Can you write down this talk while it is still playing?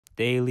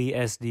Daily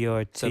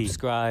SDRT.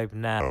 Subscribe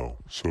now.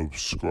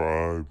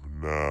 Subscribe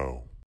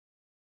now.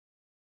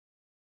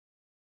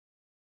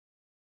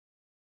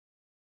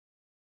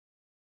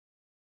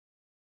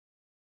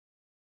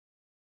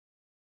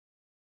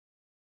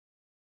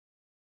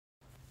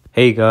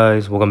 Hey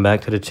guys, welcome back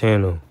to the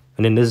channel.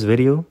 And in this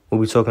video, we'll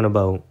be talking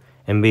about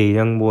NBA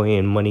YoungBoy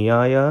and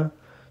Moneyyaya.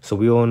 So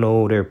we all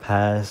know their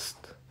past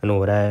and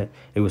all that.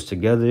 It was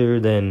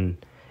together, then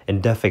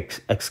and Def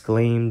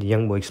exclaimed.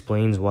 YoungBoy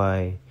explains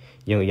why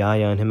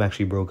Yaya and him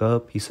actually broke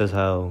up. He says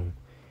how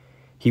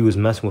he was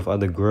messing with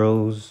other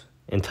girls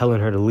and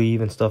telling her to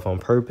leave and stuff on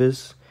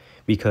purpose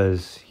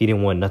because he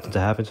didn't want nothing to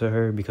happen to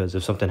her, because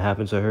if something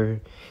happened to her,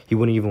 he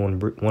wouldn't even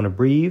want to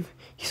breathe.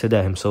 He said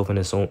that himself in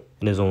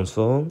his own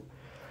song.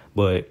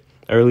 But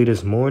early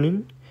this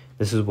morning,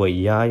 this is what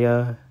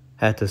Yaya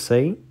had to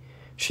say.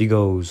 She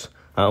goes,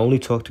 "I only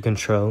talk to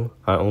Control.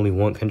 I only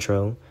want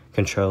Control.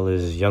 Control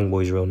is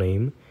YoungBoy's real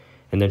name."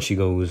 And then she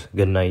goes,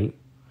 "Good night."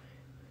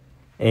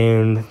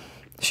 And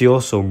she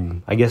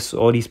also, I guess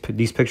all these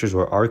pictures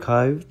were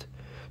archived.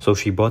 So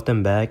she brought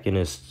them back, and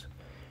it's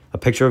a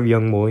picture of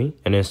YoungBoy,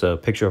 and it's a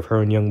picture of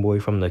her and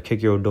YoungBoy from the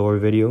Kick Your Door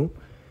video.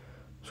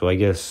 So I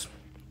guess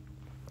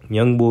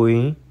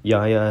YoungBoy,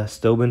 Yaya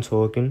still been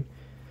talking.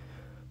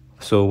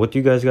 So what do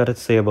you guys got to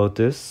say about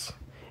this?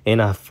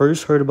 And I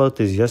first heard about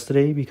this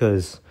yesterday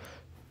because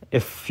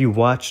if you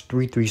watch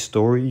 3-3's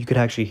story, you could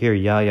actually hear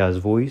Yaya's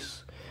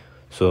voice.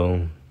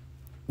 So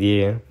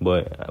yeah,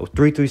 but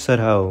 3-3 said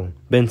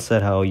Ben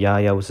said how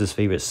Yaya was his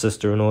favorite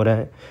sister and all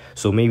that.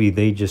 So maybe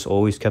they just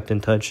always kept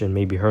in touch, and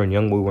maybe her and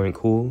YoungBoy weren't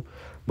cool.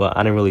 But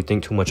I didn't really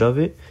think too much of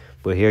it.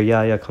 But here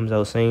Yaya comes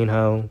out saying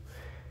how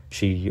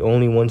she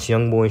only wants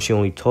YoungBoy and she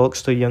only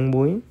talks to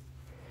YoungBoy.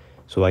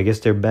 So I guess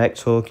they're back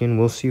talking.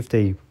 We'll see if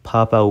they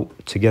pop out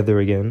together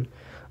again.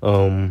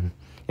 And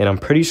I'm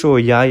pretty sure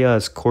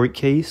Yaya's court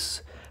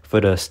case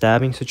for the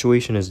stabbing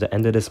situation is the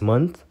end of this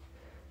month,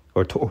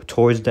 or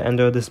towards the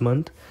end of this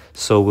month.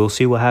 So we'll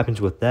see what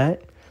happens with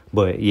that.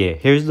 But yeah,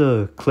 here's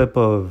the clip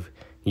of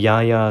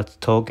Yaya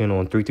talking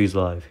on 3-3's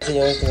live.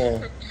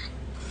 Okay.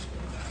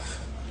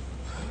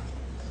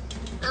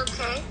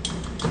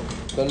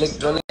 Go look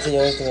to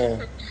your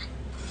Instagram.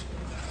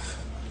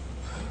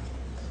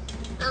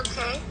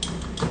 Okay.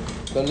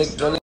 Go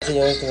look to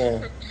your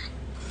Instagram.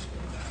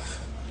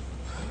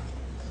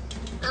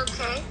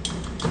 Okay.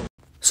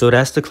 So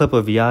that's the clip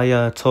of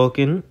Yaya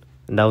talking.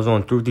 And that was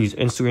on 3-3's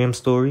Instagram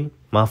story.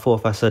 My fault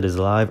if I said his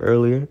live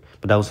earlier,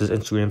 but that was his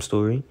Instagram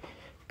story.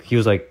 He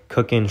was like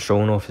cooking,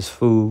 showing off his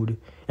food.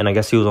 And I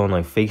guess he was on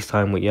like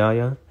FaceTime with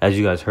Yaya, as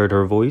you guys heard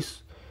her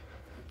voice.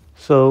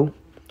 So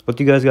what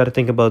do you guys got to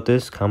think about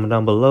this? Comment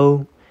down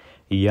below.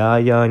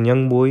 Yaya and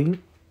YoungBoy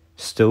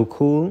still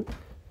cool.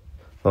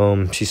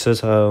 She says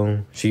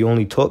how she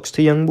only talks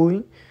to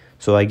YoungBoy.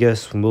 So I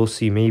guess we'll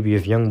see maybe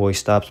if YoungBoy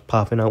stops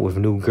popping out with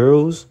new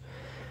girls.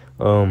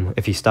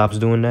 If he stops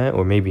doing that,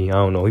 or maybe, I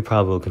don't know, he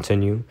probably will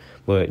continue.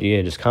 But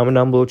yeah, just comment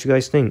down below what you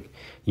guys think.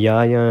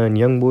 Yaya and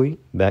YoungBoy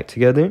back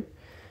together.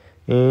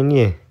 And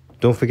yeah,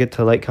 don't forget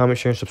to like, comment,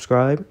 share, and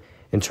subscribe.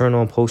 And turn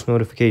on post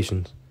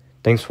notifications.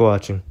 Thanks for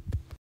watching.